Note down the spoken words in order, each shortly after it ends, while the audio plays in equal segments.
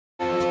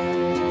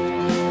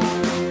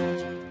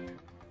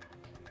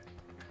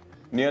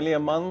Nearly a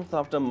month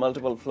after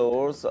multiple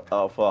floors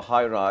of a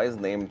high-rise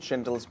named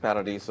Chintels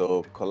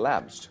Paradiso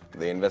collapsed,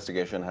 the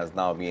investigation has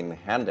now been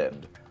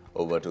handed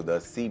over to the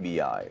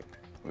CBI.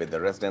 With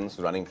the residents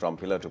running from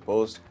pillar to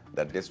post,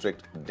 the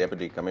district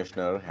deputy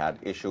commissioner had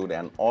issued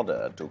an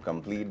order to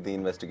complete the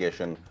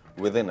investigation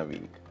within a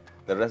week.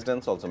 The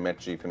residents also met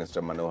Chief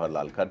Minister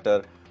Manohar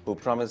Khattar, who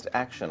promised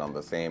action on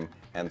the same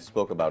and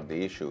spoke about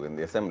the issue in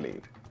the assembly.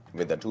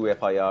 With the 2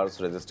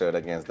 FIRs registered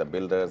against the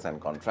builders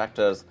and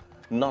contractors,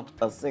 not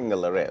a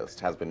single arrest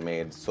has been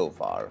made so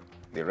far.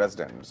 The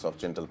residents of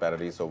Chintels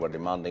Paradiso were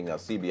demanding a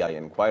CBI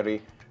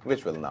inquiry,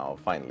 which will now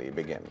finally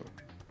begin.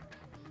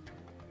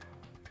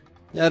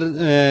 Yeah,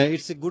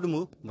 it's a good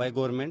move by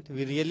government.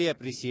 We really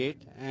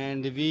appreciate,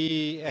 and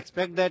we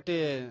expect that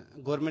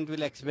government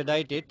will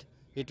expedite it.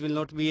 It will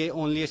not be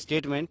only a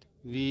statement.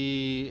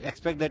 We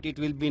expect that it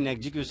will be in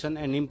execution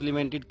and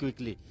implemented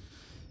quickly.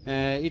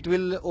 It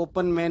will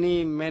open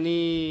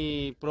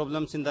many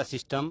problems in the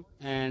system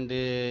and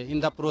in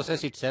the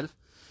process itself,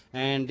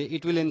 and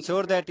it will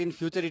ensure that in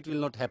future it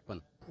will not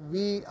happen.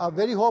 We are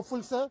very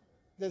hopeful, sir.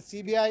 The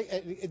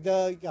CBI,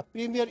 the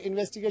Premier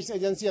Investigation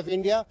Agency of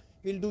India,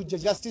 will do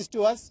justice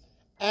to us,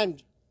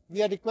 and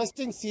we are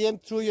requesting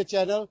CM through your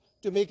channel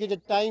to make it a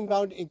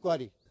time-bound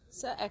inquiry.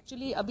 Sir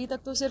actually अभी तक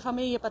तो सिर्फ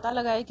हमें ये पता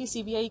लगा है कि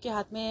सीबीआई के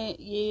हाथ में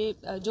ये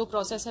जो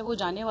प्रोसेस है वो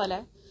जाने वाला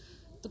है।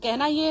 तो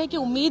कहना ये है कि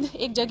उम्मीद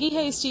एक जगी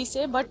है इस चीज़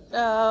से, बट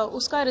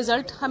उसका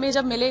रिजल्ट हमें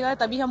जब मिलेगा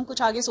तभी हम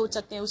कुछ आगे सोच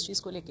सकते हैं उस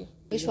चीज़ को लेके।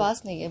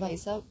 विश्वास नहीं है भाई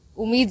साहब,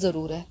 उम्मीद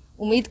जरूर है,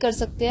 उम्मीद कर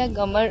सकते हैं।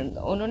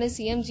 उन्होंने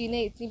सीएम जी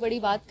ने इतनी बड़ी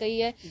बात कही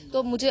है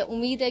तो मुझे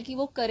उम्मीद है कि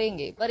वो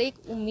करेंगे, पर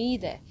एक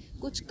उम्मीद है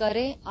कुछ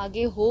करें,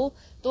 आगे हो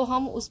तो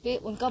हम उस पे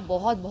उनका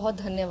बहुत बहुत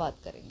धन्यवाद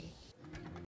करेंगे।